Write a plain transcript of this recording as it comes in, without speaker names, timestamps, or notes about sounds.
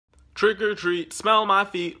Trick or treat, smell my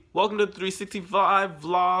feet. Welcome to the 365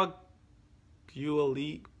 vlog.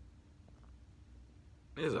 Youlike.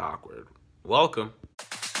 It's awkward. Welcome.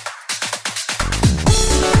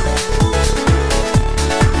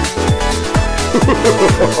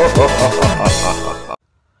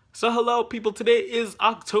 So hello people, today is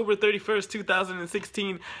October 31st,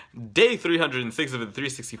 2016, day 306 of the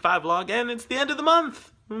 365 vlog, and it's the end of the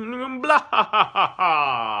month. Blah.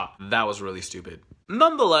 That was really stupid.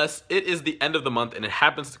 Nonetheless, it is the end of the month and it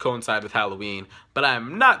happens to coincide with Halloween, but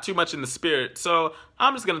I'm not too much in the spirit, so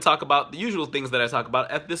I'm just going to talk about the usual things that I talk about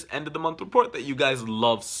at this end of the month report that you guys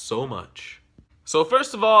love so much. So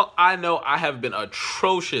first of all, I know I have been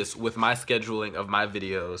atrocious with my scheduling of my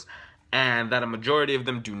videos, and that a majority of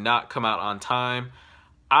them do not come out on time.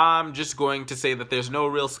 I'm just going to say that there's no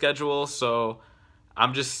real schedule, so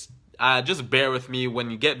just bear with me when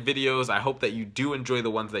you get videos. I hope that you do enjoy the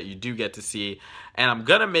ones that you do get to see, and I'm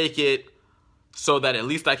gonna make it so that at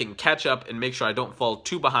least I can catch up and make sure I don't fall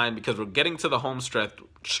too behind, because we're getting to the home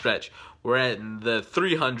stretch. We're at the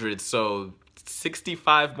 300, so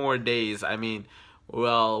 65 more days. I mean,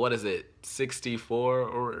 well, what is it, 64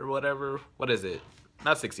 or whatever? What is it?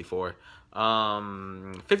 Not 64,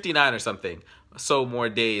 59 or something. So more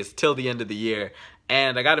days till the end of the year,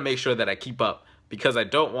 and I got to make sure that I keep up, because I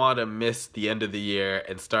don't want to miss the end of the year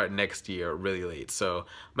and start next year really late. So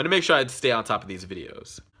I'm going to make sure I stay on top of these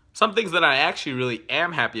videos. Some things that I actually really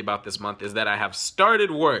am happy about this month is that I have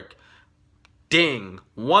started work. Ding,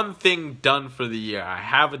 one thing done for the year. I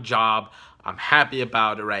have a job. I'm happy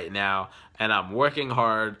about it right now, and I'm working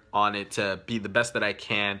hard on it to be the best that I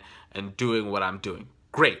can and doing what I'm doing.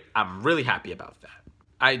 Great, I'm really happy about that.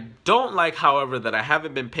 I don't like, however, that I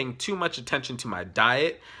haven't been paying too much attention to my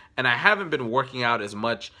diet, and I haven't been working out as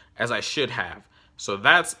much as I should have. So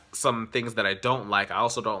that's some things that I don't like. I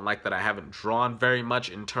also don't like that I haven't drawn very much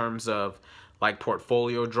in terms of like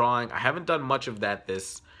portfolio drawing. I haven't done much of that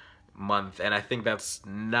this month, and I think that's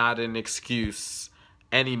not an excuse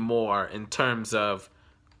anymore in terms of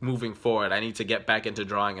moving forward. I need to get back into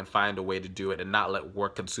drawing and find a way to do it and not let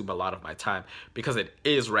work consume a lot of my time, because it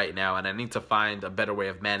is right now, and I need to find a better way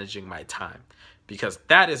of managing my time, because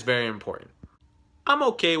that is very important. I'm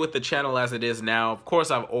okay with the channel as it is now. Of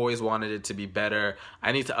course, I've always wanted it to be better.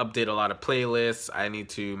 I need to update a lot of playlists. I need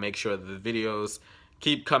to make sure that the videos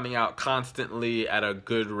keep coming out constantly at a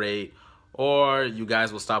good rate, or you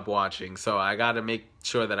guys will stop watching. So I gotta make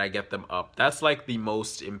sure that I get them up. That's like the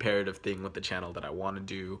most imperative thing with the channel that I want to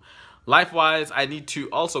do. Life-wise, I need to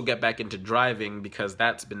also get back into driving, because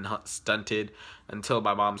that's been stunted until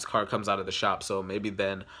my mom's car comes out of the shop. So maybe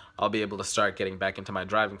then I'll be able to start getting back into my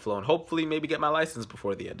driving flow and hopefully maybe get my license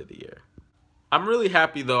before the end of the year. I'm really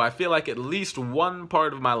happy though. I feel like at least one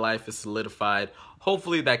part of my life is solidified.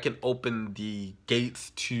 Hopefully that can open the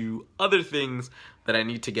gates to other things that I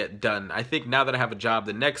need to get done. I think now that I have a job,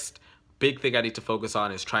 the next big thing I need to focus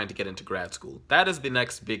on is trying to get into grad school. That is the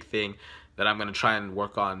next big thing that I'm going to try and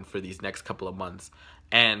work on for these next couple of months,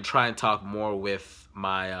 and try and talk more with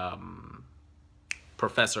my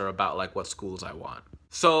professor about like what schools I want.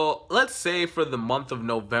 So let's say for the month of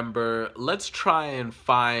November, let's try and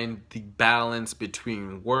find the balance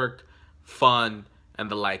between work, fun, and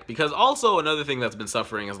the like, because also another thing that's been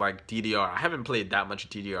suffering is like DDR. I haven't played that much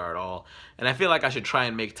DDR at all, and I feel like I should try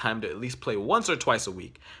and make time to at least play once or twice a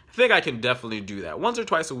week. I think I can definitely do that once or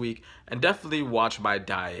twice a week, and definitely watch my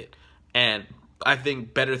diet, and I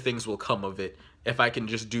think better things will come of it if I can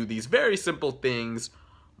just do these very simple things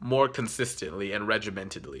more consistently and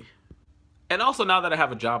regimentedly. And also, now that I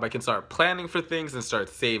have a job, I can start planning for things and start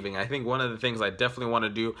saving. I think one of the things I definitely want to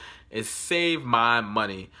do is save my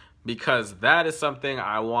money, because that is something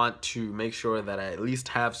I want to make sure that I at least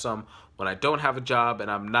have some when I don't have a job,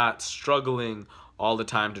 and I'm not struggling all the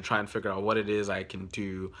time to try and figure out what it is I can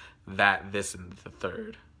do, that, this, and the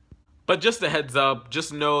third. But just a heads up,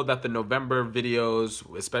 just know that the November videos,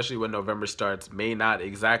 especially when November starts, may not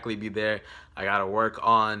exactly be there. I gotta work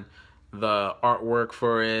on the artwork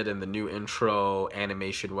for it and the new intro,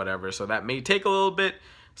 animation, whatever, so that may take a little bit.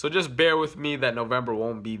 So just bear with me that November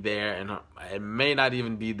won't be there, and it may not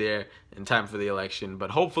even be there in time for the election, but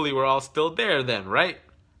hopefully we're all still there then, right?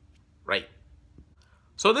 Right.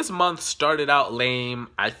 So this month started out lame,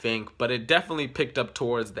 I think, but it definitely picked up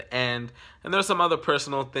towards the end, and there's some other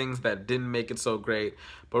personal things that didn't make it so great.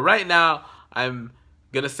 But right now, I'm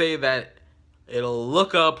gonna say that It'll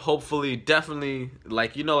look up, hopefully, definitely,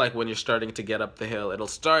 like, you know, like when you're starting to get up the hill, it'll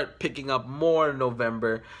start picking up more in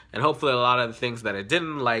November, and hopefully a lot of the things that I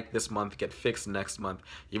didn't like this month get fixed next month,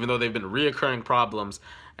 even though they've been reoccurring problems.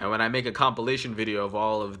 And when I make a compilation video of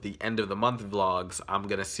all of the end of the month vlogs, I'm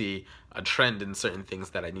gonna see a trend in certain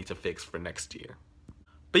things that I need to fix for next year.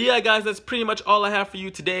 But yeah, guys, that's pretty much all I have for you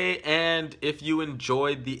today. And if you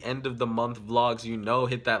enjoyed the end of the month vlogs, you know,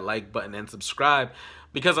 hit that like button and subscribe,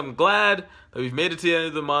 because I'm glad that we've made it to the end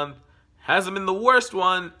of the month. Hasn't been the worst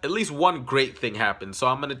one. At least one great thing happened. So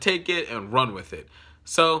I'm going to take it and run with it.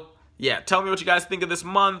 So yeah, tell me what you guys think of this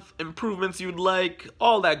month, improvements you'd like,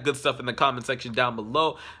 all that good stuff in the comment section down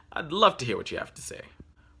below. I'd love to hear what you have to say.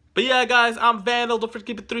 But yeah, guys, I'm Vandal. Don't forget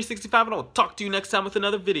to keep it 365, and I'll talk to you next time with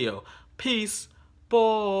another video. Peace.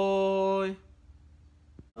 Boy.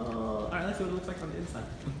 Alright, let's see what it looks like on the inside.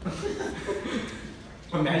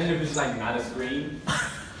 Imagine if it's like not a screen.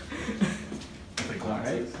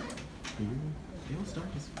 Alright. It'll start.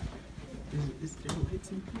 Is there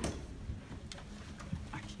lights in here?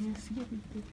 I can't see everything.